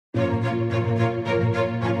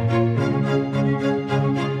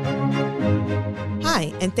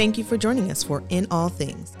and thank you for joining us for In All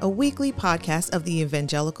Things, a weekly podcast of the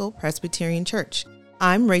Evangelical Presbyterian Church.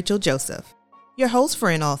 I'm Rachel Joseph. Your host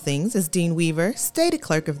for In All Things is Dean Weaver, stated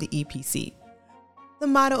clerk of the EPC. The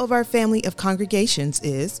motto of our family of congregations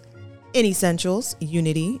is, in essentials,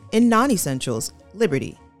 unity; in non-essentials,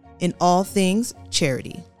 liberty; in all things,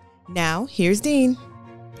 charity. Now, here's Dean.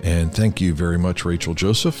 And thank you very much, Rachel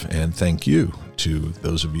Joseph, and thank you to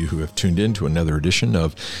those of you who have tuned in to another edition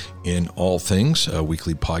of In All Things, a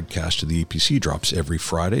weekly podcast of the EPC. Drops every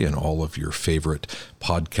Friday in all of your favorite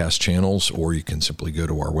podcast channels, or you can simply go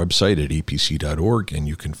to our website at epc.org and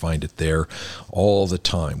you can find it there all the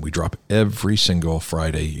time. We drop every single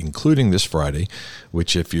Friday, including this Friday,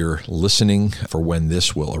 which if you're listening for when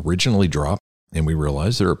this will originally drop, and we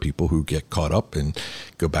realize there are people who get caught up and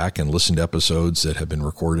go back and listen to episodes that have been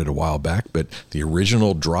recorded a while back, but the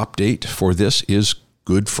original drop date for this is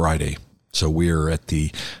Good Friday. So we're at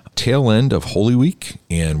the tail end of Holy Week,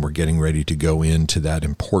 and we're getting ready to go into that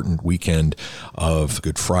important weekend of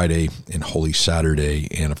Good Friday and Holy Saturday,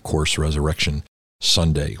 and of course, Resurrection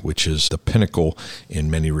Sunday, which is the pinnacle in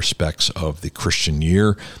many respects of the Christian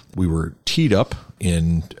year. We were teed up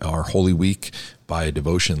in our Holy Week by a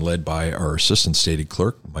devotion led by our assistant stated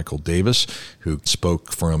clerk, Michael Davis, who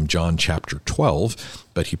spoke from John chapter 12,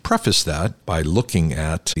 but he prefaced that by looking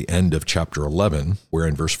at the end of chapter 11, where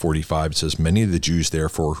in verse 45 it says, "Many of the Jews,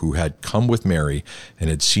 therefore, who had come with Mary and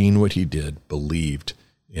had seen what he did, believed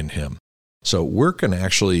in him." So we're going to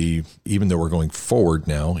actually, even though we're going forward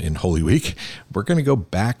now in Holy Week, we're going to go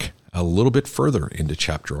back a little bit further into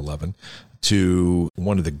chapter 11 to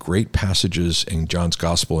one of the great passages in John's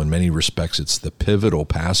Gospel. In many respects, it's the pivotal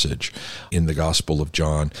passage in the Gospel of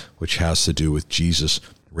John, which has to do with Jesus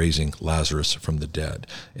raising Lazarus from the dead.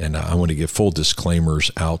 And I want to give full disclaimers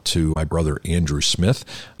out to my brother Andrew Smith.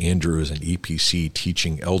 Andrew is an EPC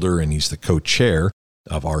teaching elder, and he's the co-chair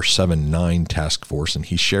of our 7-9 task force, and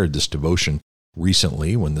he shared this devotion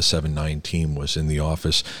recently when the 7-9 team was in the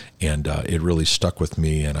office, and it really stuck with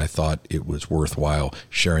me, and I thought it was worthwhile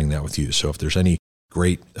sharing that with you. So if there's any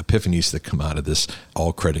great epiphanies that come out of this,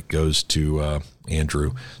 all credit goes to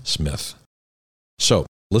Andrew Smith. So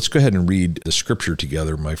let's go ahead and read the scripture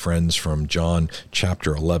together, my friends, from John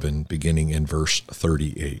chapter 11, beginning in verse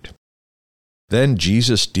 38. Then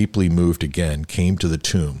Jesus, deeply moved again, came to the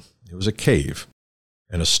tomb. It was a cave,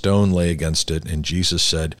 and a stone lay against it, and Jesus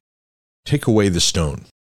said, "Take away the stone."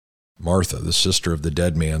 Martha, the sister of the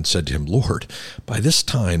dead man, said to him, "Lord, by this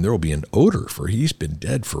time there will be an odor, for he's been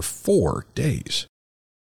dead for 4 days."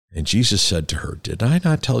 And Jesus said to her, "Did I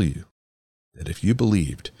not tell you that if you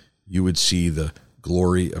believed, you would see the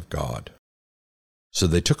glory of God?" So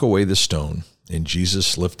they took away the stone, and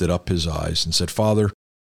Jesus lifted up his eyes and said, "Father,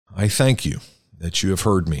 I thank you that you have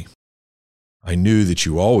heard me. I knew that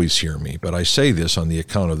you always hear me, but I say this on the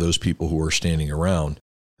account of those people who are standing around,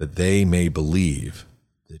 that they may believe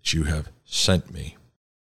that you have sent me."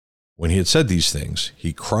 When he had said these things,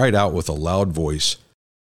 he cried out with a loud voice,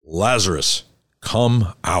 "Lazarus,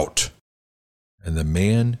 come out!" And the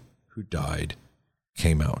man who died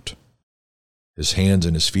came out. His hands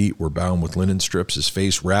and his feet were bound with linen strips, his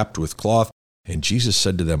face wrapped with cloth, and Jesus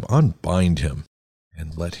said to them, "Unbind him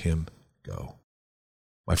and let him go."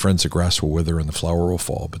 My friends, the grass will wither and the flower will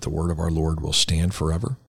fall, but the word of our Lord will stand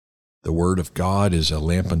forever. The word of God is a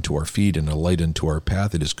lamp unto our feet and a light unto our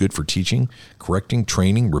path. It is good for teaching, correcting,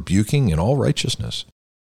 training, rebuking, and all righteousness.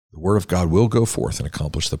 The word of God will go forth and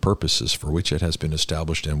accomplish the purposes for which it has been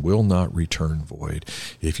established and will not return void.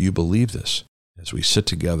 If you believe this, as we sit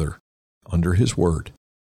together under his word,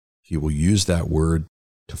 he will use that word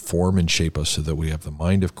to form and shape us so that we have the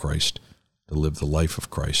mind of Christ to live the life of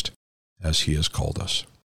Christ as he has called us.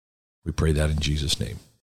 We pray that in Jesus' name.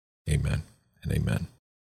 Amen and amen.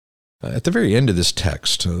 At the very end of this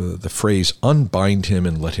text, the phrase, "unbind him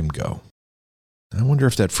and let him go." I wonder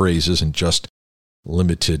if that phrase isn't just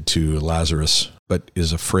limited to Lazarus, but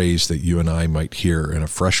is a phrase that you and I might hear in a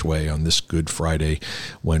fresh way on this Good Friday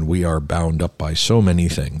when we are bound up by so many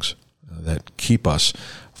things that keep us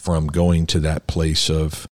from going to that place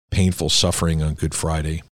of painful suffering on Good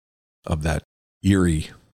Friday, of that eerie,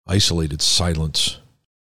 isolated silence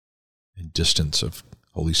and distance of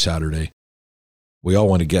Holy Saturday. We all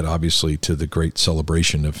want to get, obviously, to the great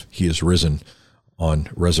celebration of He is risen on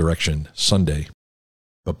Resurrection Sunday.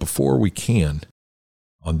 But before we can,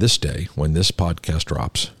 on this day, when this podcast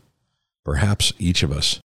drops, perhaps each of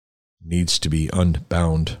us needs to be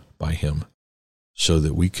unbound by Him so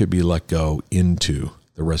that we could be let go into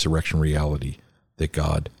the resurrection reality that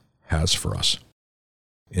God has for us.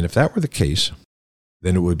 And if that were the case,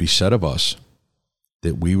 then it would be said of us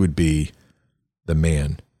that we would be the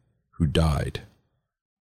man who died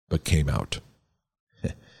but came out.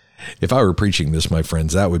 If I were preaching this, my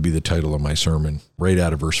friends, that would be the title of my sermon, right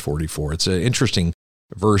out of verse 44. It's an interesting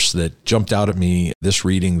verse that jumped out at me this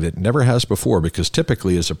reading that never has before, because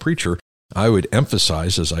typically as a preacher, I would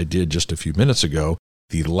emphasize, as I did just a few minutes ago,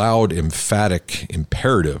 the loud, emphatic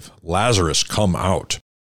imperative, Lazarus, come out.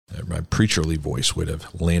 My preacherly voice would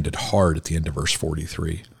have landed hard at the end of verse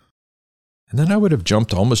 43. And then I would have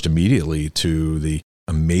jumped almost immediately to the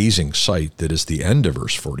amazing sight that is the end of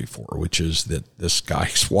verse 44, which is that this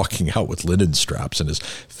guy's walking out with linen straps and his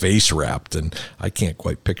face wrapped, and I can't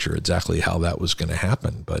quite picture exactly how that was going to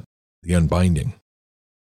happen, but the unbinding.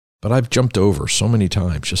 But I've jumped over so many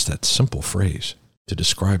times just that simple phrase to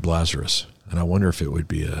describe Lazarus, and I wonder if it would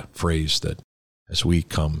be a phrase that, as we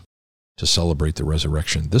come to celebrate the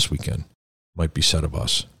resurrection this weekend, might be said of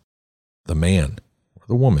us. The man or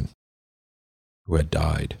the woman who had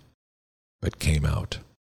died but came out.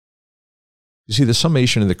 You see, the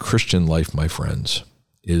summation of the Christian life, my friends,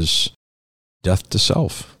 is death to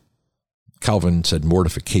self. Calvin said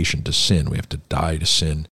mortification to sin. We have to die to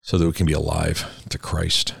sin so that we can be alive to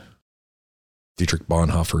Christ. Dietrich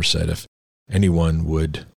Bonhoeffer said, if anyone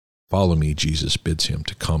would follow me, Jesus bids him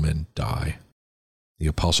to come and die. The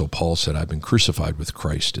Apostle Paul said, I've been crucified with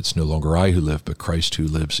Christ. It's no longer I who live, but Christ who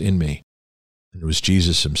lives in me. And it was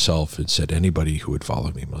Jesus himself who said, anybody who would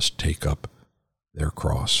follow me must take up their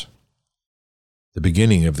cross. The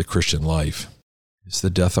beginning of the Christian life is the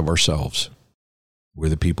death of ourselves. We're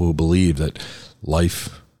the people who believe that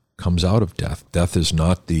life comes out of death. Death is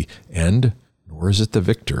not the end, nor is it the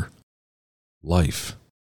victor. Life,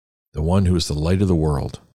 the one who is the light of the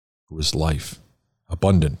world, who is life,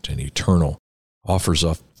 abundant and eternal, offers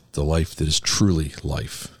up the life that is truly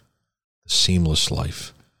life, the seamless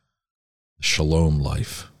life, the shalom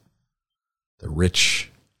life, the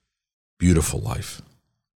rich, beautiful life.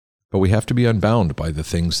 But we have to be unbound by the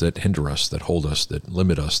things that hinder us, that hold us, that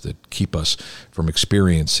limit us, that keep us from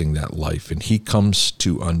experiencing that life. And he comes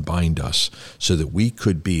to unbind us so that we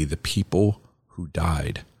could be the people who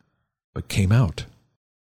died, but came out.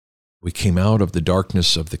 We came out of the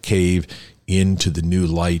darkness of the cave into the new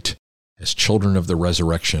light. As children of the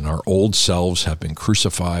resurrection, our old selves have been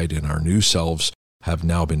crucified and our new selves have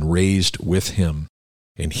now been raised with him,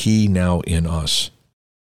 and he now in us.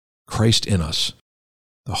 Christ in us,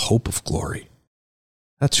 the hope of glory.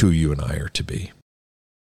 That's who you and I are to be.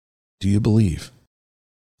 Do you believe?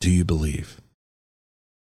 Do you believe?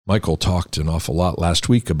 Michael talked an awful lot last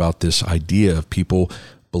week about this idea of people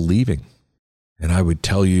believing. And I would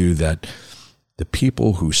tell you that the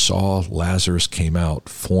people who saw Lazarus came out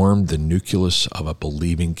formed the nucleus of a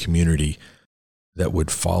believing community that would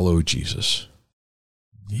follow Jesus,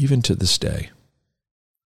 even to this day.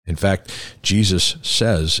 In fact, Jesus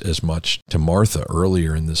says as much to Martha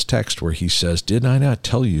earlier in this text where he says, did I not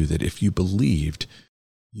tell you that if you believed,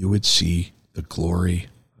 you would see the glory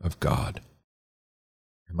of God?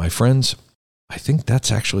 And my friends, I think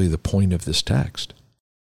that's actually the point of this text.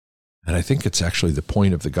 And I think it's actually the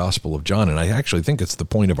point of the Gospel of John, and I actually think it's the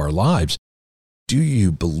point of our lives. Do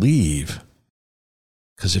you believe?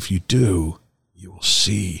 Because if you do, you will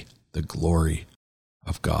see the glory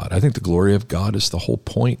of God. I think the glory of God is the whole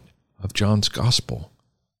point of John's Gospel.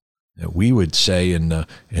 That we would say in the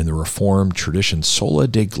Reformed tradition, sola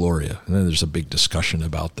Dei Gloria. And then there's a big discussion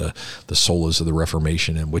about the solas of the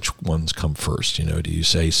Reformation and which ones come first. You know, do you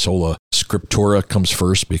say sola scriptura comes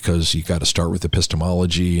first because you got to start with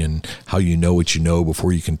epistemology and how you know what you know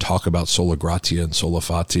before you can talk about sola gratia and sola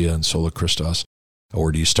fatia and sola Christus?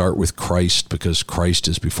 Or do you start with Christ because Christ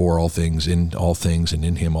is before all things, in all things, and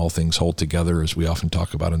in him all things hold together, as we often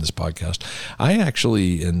talk about in this podcast? I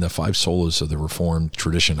actually, in the 5 solas of the Reformed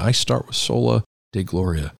tradition, I start with sola Dei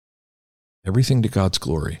Gloria, everything to God's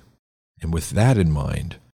glory. And with that in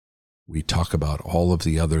mind, we talk about all of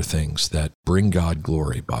the other things that bring God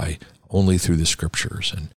glory by only through the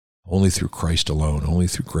Scriptures and only through Christ alone, only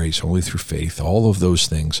through grace, only through faith. All of those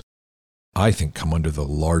things, I think, come under the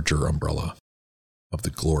larger umbrella of the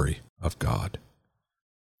glory of God.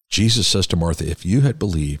 Jesus says to Martha, if you had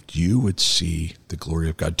believed, you would see the glory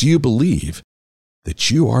of God. Do you believe that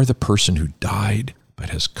you are the person who died but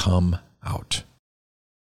has come out?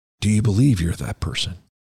 Do you believe you're that person?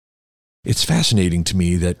 It's fascinating to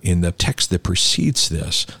me that in the text that precedes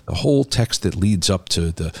this, the whole text that leads up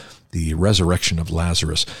to the resurrection of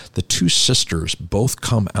Lazarus, the 2 sisters both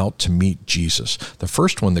come out to meet Jesus. The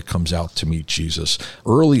first one that comes out to meet Jesus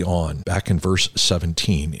early on, back in verse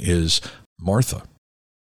 17, is Martha.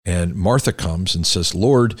 And Martha comes and says,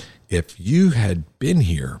 Lord, if you had been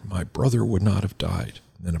here, my brother would not have died.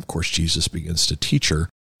 And then, of course, Jesus begins to teach her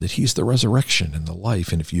that he's the resurrection and the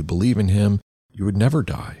life. And if you believe in him, you would never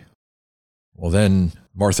die. Well, then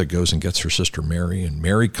Martha goes and gets her sister Mary, and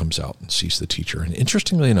Mary comes out and sees the teacher. And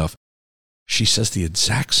interestingly enough, she says the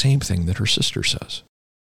exact same thing that her sister says.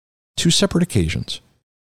 Two separate occasions.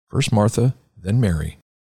 First Martha, then Mary.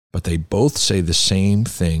 But they both say the same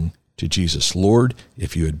thing to Jesus. Lord,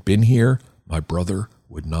 if you had been here, my brother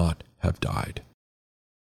would not have died.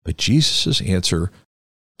 But Jesus' answer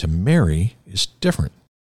to Mary is different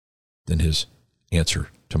than his answer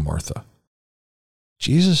to Martha.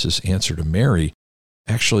 Jesus' answer to Mary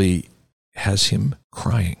actually has him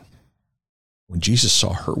crying. When Jesus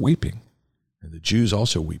saw her weeping, and the Jews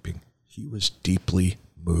also weeping, he was deeply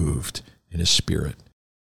moved in his spirit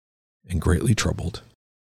and greatly troubled.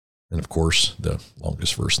 And of course, the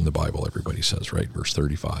longest verse in the Bible, everybody says, right? Verse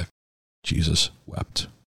 35, Jesus wept.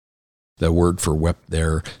 The word for wept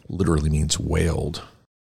there literally means wailed.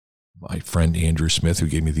 My friend Andrew Smith, who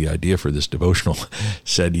gave me the idea for this devotional,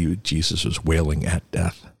 said Jesus was wailing at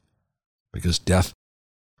death because death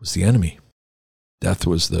was the enemy. Death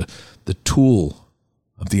was the tool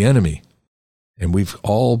of the enemy. And we've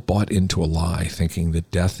all bought into a lie thinking that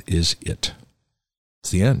death is it. It's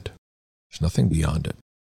the end. There's nothing beyond it.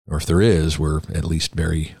 Or if there is, we're at least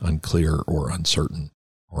very unclear or uncertain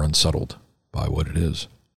or unsettled by what it is.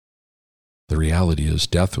 The reality is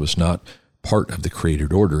death was not part of the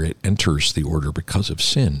created order. It enters the order because of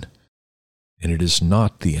sin. And it is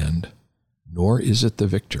not the end, nor is it the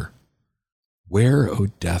victor. Where, O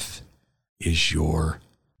death, is your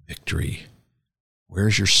victory?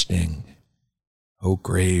 Where's your sting? O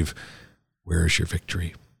grave, where is your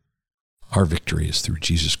victory? Our victory is through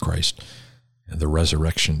Jesus Christ and the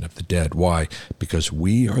resurrection of the dead. Why? Because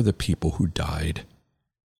we are the people who died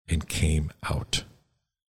and came out.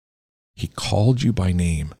 He called you by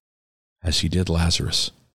name, as he did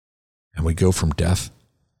Lazarus, and we go from death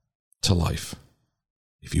to life.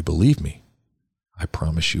 If you believe me, I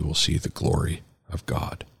promise you will see the glory of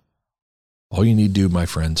God. All you need to do, my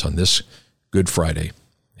friends, on this Good Friday,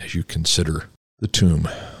 as you consider the tomb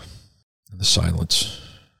and the silence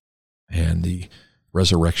and the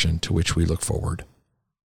resurrection to which we look forward,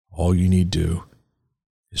 all you need to do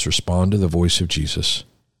is respond to the voice of Jesus,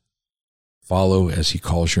 follow as he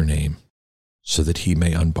calls your name, so that he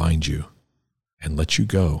may unbind you and let you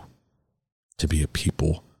go to be a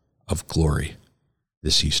people of glory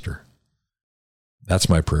this Easter. That's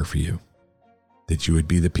my prayer for you, that you would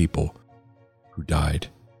be the people who died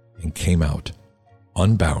and came out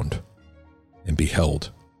unbound and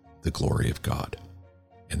beheld the glory of God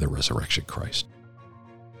in the resurrection Christ.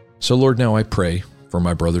 So Lord, now I pray for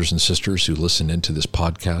my brothers and sisters who listen into this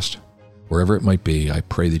podcast, wherever it might be. I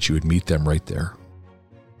pray that you would meet them right there,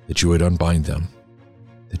 that you would unbind them,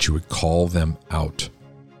 that you would call them out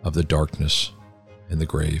of the darkness and the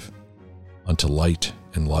grave unto light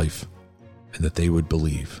and life, and that they would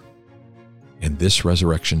believe. And this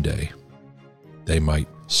resurrection day, they might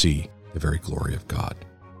see the very glory of God.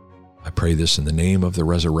 I pray this in the name of the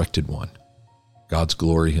resurrected one, God's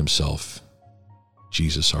glory himself,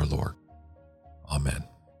 Jesus our Lord. Amen.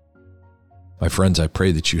 My friends, I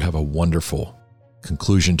pray that you have a wonderful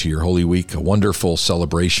conclusion to your Holy Week, a wonderful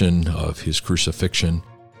celebration of his crucifixion,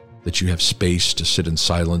 that you have space to sit in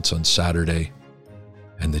silence on Saturday,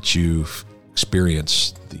 and that you've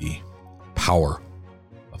experienced the power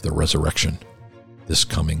of the resurrection this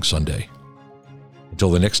coming Sunday.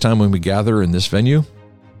 Until the next time when we gather in this venue,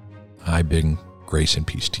 I bring grace and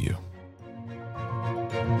peace to you.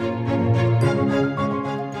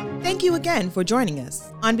 Thank you again for joining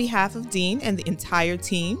us. On behalf of Dean and the entire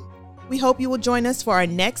team, we hope you will join us for our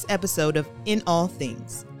next episode of In All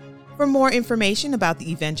Things. For more information about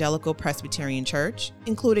the Evangelical Presbyterian Church,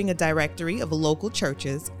 including a directory of local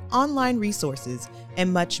churches, online resources,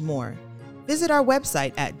 and much more, visit our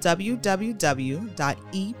website at www.epc.org.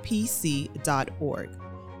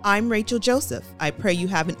 I'm Rachel Joseph. I pray you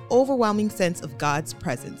have an overwhelming sense of God's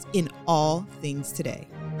presence in all things today.